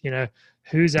does,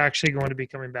 who's actually going to be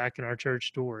coming back in our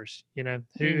church doors,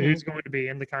 who's going to be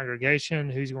in the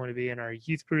congregation, who's going to be in our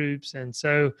youth groups. And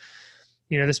so,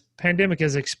 this pandemic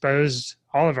has exposed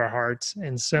all of our hearts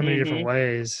in so many different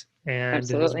ways, and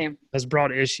Absolutely. has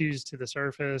brought issues to the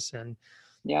surface and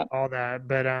all that.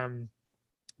 But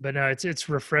no, it's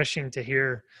refreshing to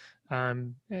hear,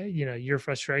 your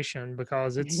frustration,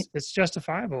 because it's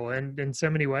justifiable and in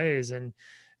so many ways. And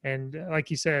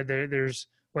like you said, there's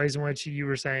ways in which you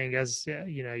were saying, as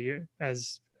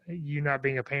you not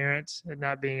being a parent and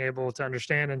not being able to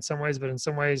understand in some ways, but in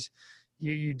some ways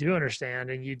you do understand,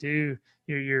 and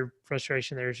your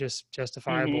frustration there is just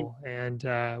justifiable, and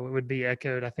would be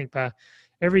echoed, I think, by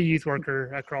every youth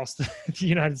worker across the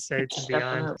United States and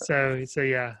beyond. Definitely. So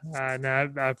yeah, no,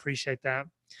 I appreciate that.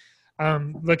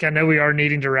 Look, I know we are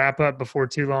needing to wrap up before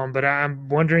too long, but I'm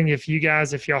wondering if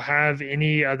y'all have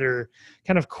any other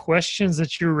kind of questions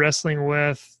that you're wrestling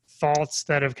with, thoughts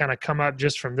that have kind of come up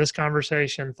just from this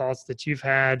conversation, thoughts that you've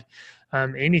had,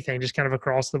 anything just kind of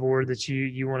across the board that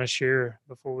you want to share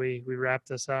before we wrap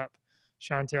this up.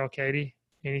 Chantel, Katie,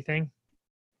 anything?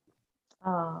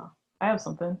 I have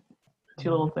something. Two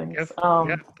little things.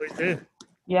 Yeah, please do.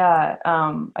 Yeah,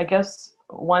 I guess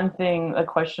a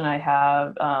question I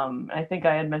have, I think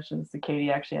I had mentioned this to Katie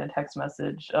actually in a text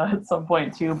message at some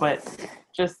point too, but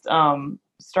just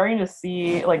starting to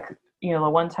see, like, the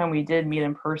one time we did meet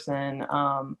in person,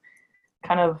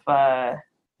 kind of, a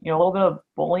little bit of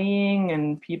bullying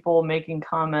and people making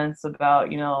comments about,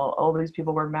 oh, these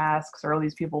people wear masks or oh,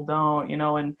 these people don't,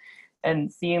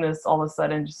 and seeing this all of a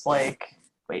sudden just like,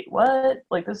 wait, what?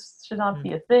 Like, this should not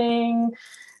be a thing.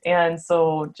 And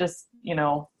so just,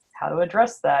 how to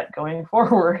address that going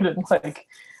forward, and like,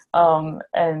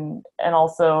 and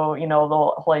also,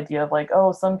 the whole idea of like,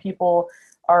 oh, some people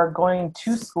are going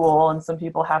to school and some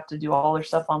people have to do all their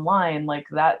stuff online, like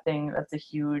that's a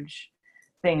huge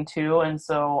thing too. And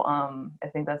so I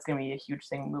think that's going to be a huge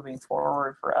thing moving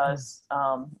forward for us,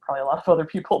 probably a lot of other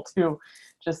people too,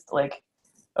 just like,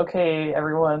 okay,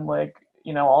 everyone, like,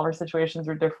 all of our situations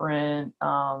are different,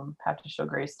 have to show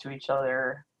grace to each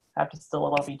other, have to still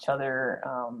love each other,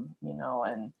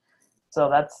 and so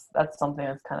that's something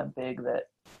that's kind of big that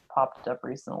popped up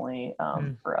recently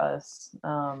for us.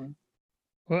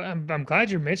 Well, I'm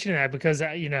glad you're mentioning that, because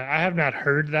I have not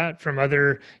heard that from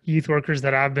other youth workers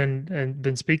that I've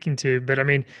been speaking to. But I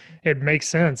mean, it makes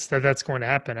sense that that's going to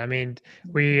happen. I mean,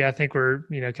 I think we're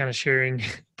kind of sharing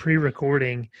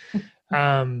pre-recording.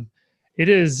 It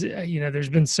is, there's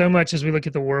been so much as we look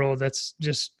at the world that's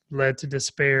just led to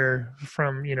despair,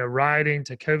 from, rioting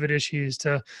to COVID issues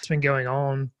to it's been going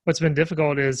on. What's been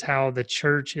difficult is how the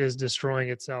church is destroying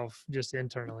itself just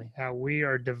internally, how we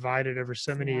are divided over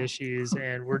so many issues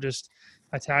and we're just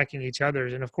attacking each other.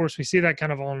 And of course, we see that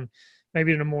kind of on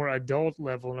maybe at a more adult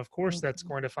level. And of course, that's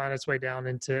going to find its way down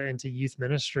into youth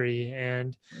ministry.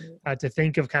 And to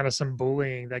think of kind of some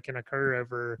bullying that can occur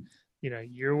over,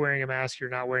 you're wearing a mask, you're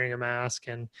not wearing a mask.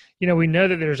 And, we know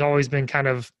that there's always been kind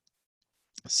of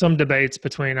some debates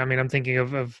between, I mean, I'm thinking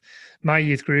of my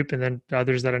youth group and then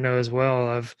others that I know as well,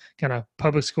 of kind of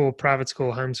public school, private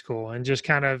school, homeschool, and just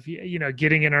kind of,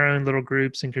 getting in our own little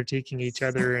groups and critiquing each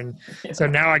other. And so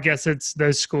now I guess it's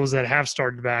those schools that have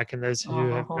started back and those who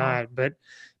have not. But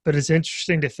it's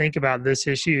interesting to think about this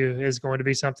issue is going to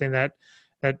be something that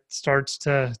starts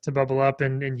to bubble up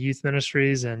in youth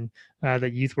ministries, and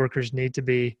that youth workers need to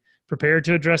be prepared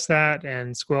to address that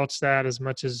and squelch that as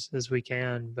much as we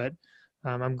can. But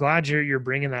I'm glad you're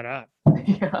bringing that up.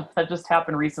 Yeah, that just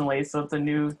happened recently, so it's a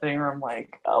new thing where I'm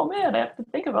like, oh man, I have to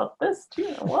think about this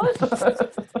too. What?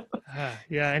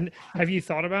 Yeah, and have you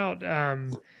thought about?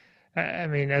 I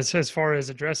mean, as far as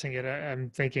addressing it, I'm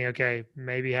thinking, okay,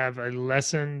 maybe have a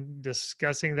lesson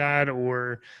discussing that,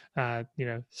 or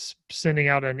sending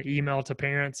out an email to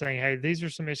parents saying, hey, these are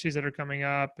some issues that are coming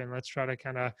up, and let's try to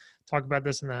kind of talk about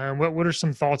this in the home. What are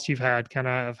some thoughts you've had kind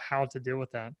of how to deal with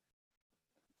that?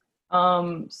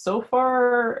 So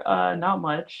far, not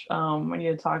much. We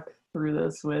need to talk through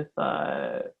this with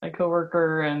my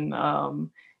coworker and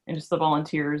just the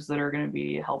volunteers that are going to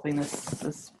be helping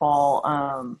this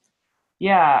fall.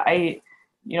 Yeah, I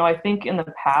think in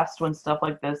the past when stuff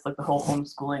like this, like the whole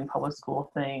homeschooling public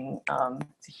school thing,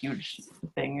 it's a huge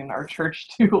thing in our church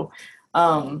too,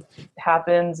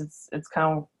 happens. It's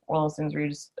kind of one of those things where you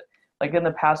just, like, in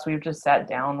the past, we've just sat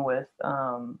down with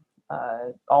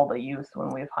all the youth when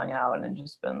we've hung out and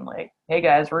just been like, hey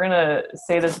guys, we're going to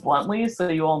say this bluntly so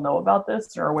you all know about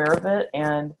this or are aware of it.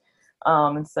 And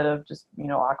instead of just,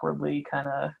 awkwardly kind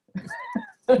of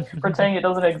pretending it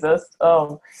doesn't exist.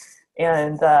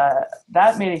 And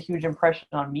that made a huge impression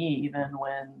on me, even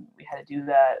when we had to do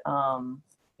that.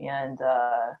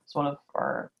 It's one of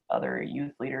our other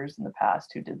youth leaders in the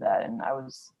past who did that. And I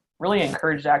was really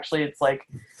encouraged, actually. It's like,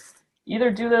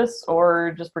 either do this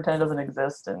or just pretend it doesn't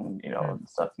exist, and,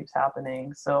 stuff keeps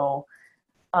happening. So,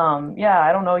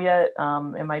 I don't know yet.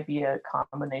 It might be a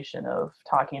combination of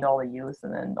talking to all the youth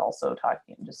and then also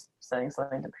just sending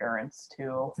something to parents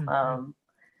too.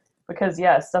 because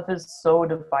stuff is so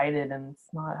divided, and it's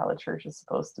not how the church is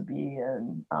supposed to be.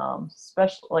 And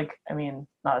especially, like, I mean,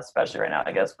 not especially right now,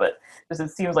 I guess, but just it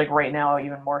seems like right now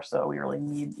even more so, we really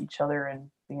need each other and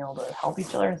being able to help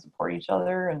each other and support each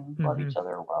other and love each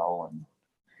other well. And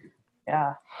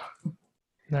yeah.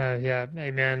 Yeah,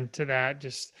 amen to that.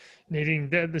 Just needing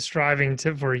the striving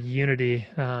for unity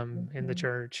in the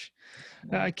church.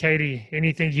 Katie,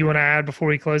 anything you want to add before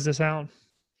we close this out?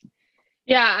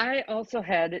 Yeah, I also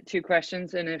had 2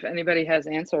 questions, and if anybody has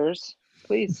answers,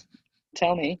 please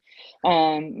tell me.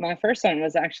 My first one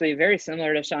was actually very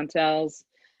similar to Chantel's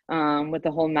with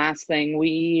the whole mask thing.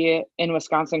 We in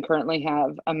Wisconsin currently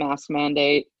have a mask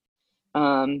mandate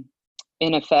in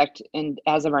effect, and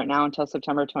as of right now until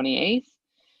September 28th.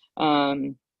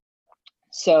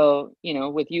 So,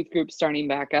 with youth groups starting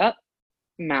back up,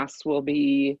 masks will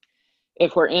be,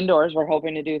 if we're indoors, we're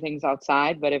hoping to do things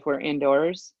outside, but if we're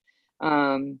indoors,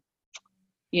 people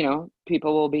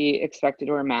will be expected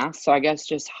to wear masks. So I guess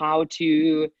just how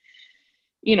to,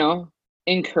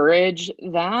 encourage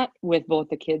that with both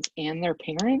the kids and their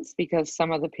parents, because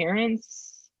some of the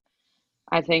parents,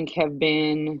 I think, have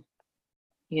been,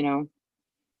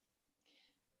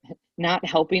 not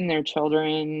helping their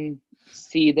children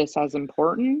see this as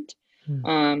important.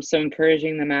 So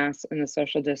encouraging the masks and the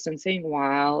social distancing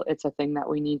while it's a thing that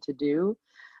we need to do.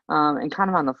 And kind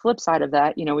of on the flip side of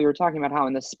that, we were talking about how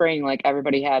in the spring, like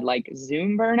everybody had like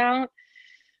Zoom burnout.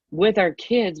 With our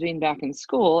kids being back in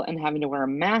school and having to wear a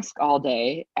mask all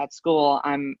day at school,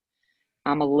 I'm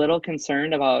a little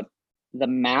concerned about the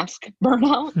mask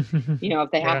burnout.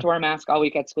 If they have to wear a mask all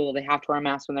week at school, they have to wear a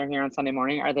mask when they're here on Sunday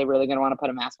morning. Are they really going to want to put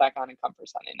a mask back on and come for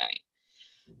Sunday night?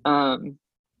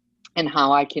 And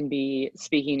how I can be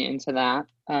speaking into that.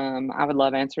 I would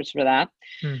love answers for that.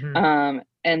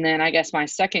 And then I guess my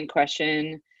second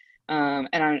question,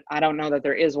 and I don't know that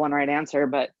there is one right answer,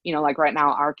 but, like right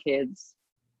now, our kids,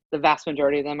 the vast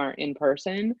majority of them are in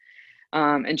person,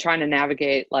 and trying to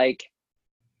navigate, like,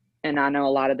 and I know a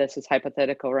lot of this is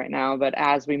hypothetical right now, but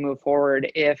as we move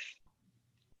forward, if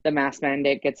the mask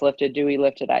mandate gets lifted, do we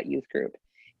lift it at youth group?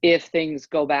 If things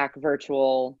go back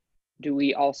virtual, do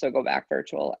we also go back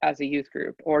virtual as a youth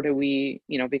group? Or do we,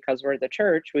 because we're the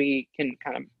church, we can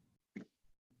kind of,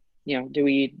 do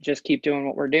we just keep doing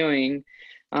what we're doing?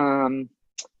 Trying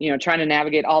to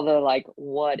navigate all the like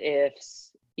what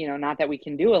ifs, not that we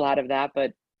can do a lot of that,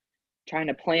 but trying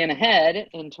to plan ahead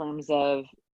in terms of,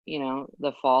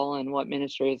 the fall and what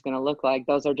ministry is going to look like.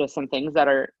 Those are just some things that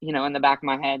are, in the back of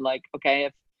my head, like,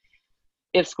 okay,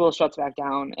 if school shuts back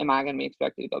down, am I going to be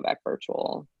expected to go back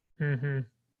virtual?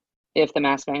 If the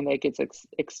mask mandate gets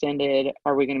extended,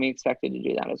 are we going to be expected to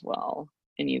do that as well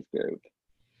in youth group?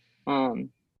 So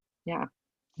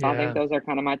I think those are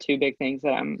kind of my 2 big things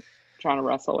that I'm trying to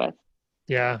wrestle with.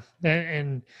 Yeah.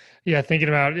 And thinking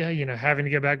about, having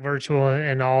to get back virtual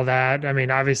and all that. I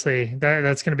mean, obviously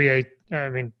that's going to be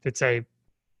it's a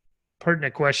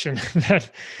pertinent question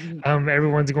that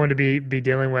everyone's going to be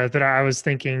dealing with. But I was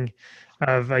thinking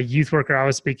of a youth worker I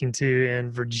was speaking to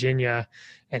in Virginia,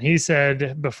 and he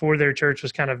said before their church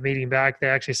was kind of meeting back, they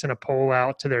actually sent a poll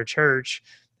out to their church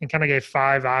and kind of gave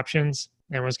 5 options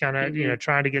and was kind of,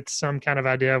 trying to get some kind of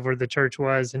idea of where the church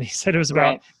was. And he said it was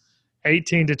about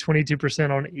 18 to 22%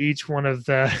 on each one of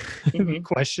the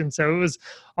questions. So it was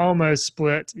almost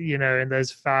split, in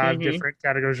those 5 different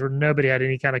categories where nobody had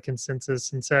any kind of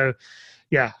consensus. And so,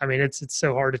 it's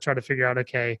so hard to try to figure out,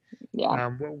 okay,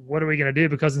 what are we going to do?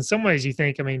 Because in some ways you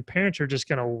think, parents are just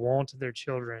going to want their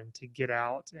children to get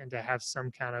out and to have some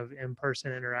kind of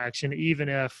in-person interaction, even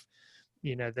if,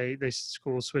 they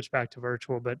school switch back to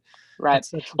virtual, but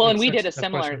and we did a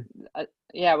similar,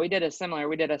 we did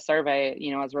a survey,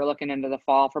 as we're looking into the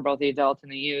fall for both the adults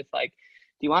and the youth, like,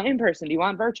 do you want in person? Do you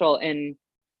want virtual? And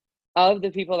of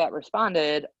the people that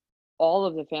responded, all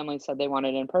of the families said they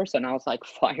wanted in person. I was like,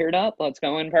 fired up, let's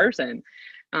go in person.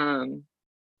 But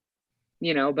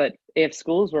if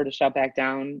schools were to shut back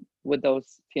down, would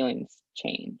those feelings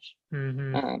change?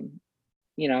 And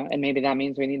maybe that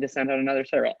means we need to send out another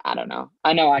survey. I don't know.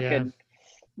 I know I could,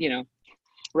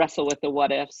 wrestle with the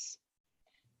what ifs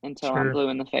until I'm blue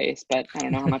in the face, but I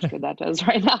don't know how much good that does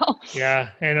right now. Yeah.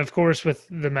 And of course, with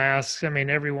the masks,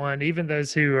 everyone, even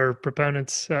those who are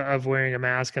proponents of wearing a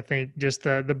mask, I think just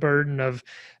the burden of,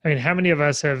 how many of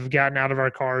us have gotten out of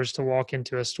our cars to walk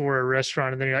into a store or a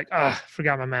restaurant, and then you're like, I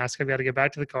forgot my mask. I've got to get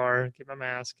back to the car, get my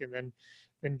mask, and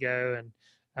then go. And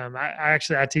I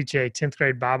teach a 10th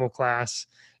grade Bible class,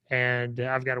 and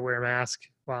I've got to wear a mask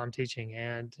while I'm teaching.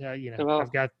 And,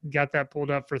 I've got that pulled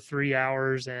up for 3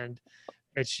 hours, and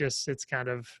it's kind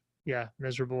of,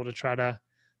 miserable to try to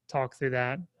talk through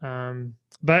that.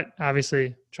 But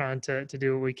obviously trying to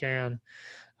do what we can.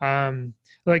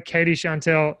 Like Katie,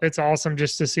 Chantel, it's awesome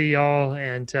just to see y'all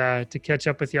and to catch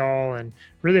up with y'all, and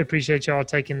really appreciate y'all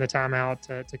taking the time out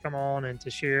to come on and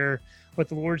to share what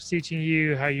the Lord's teaching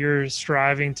you, how you're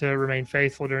striving to remain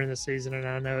faithful during the season. And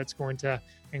I know it's going to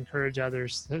encourage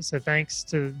others. So thanks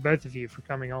to both of you for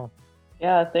coming on.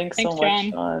 Yeah, thanks so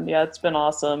much, Sean. Yeah, it's been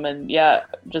awesome. And yeah,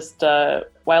 just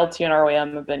Wild Tea and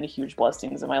ROAM have been huge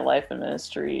blessings in my life and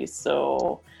ministry.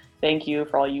 So thank you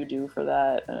for all you do for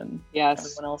that, and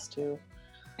everyone else too.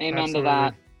 Amen. Absolutely. To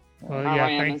that. Well,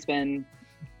 ROAM has been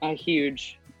a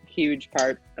huge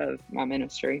part of my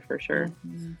ministry for sure.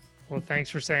 Mm-hmm. Well, thanks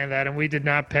for saying that. And we did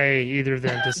not pay either of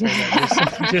them to say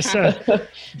that,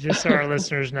 just so our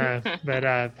listeners know.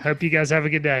 But hope you guys have a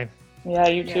good day. Yeah,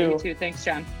 you too. You too. Thanks,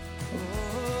 John.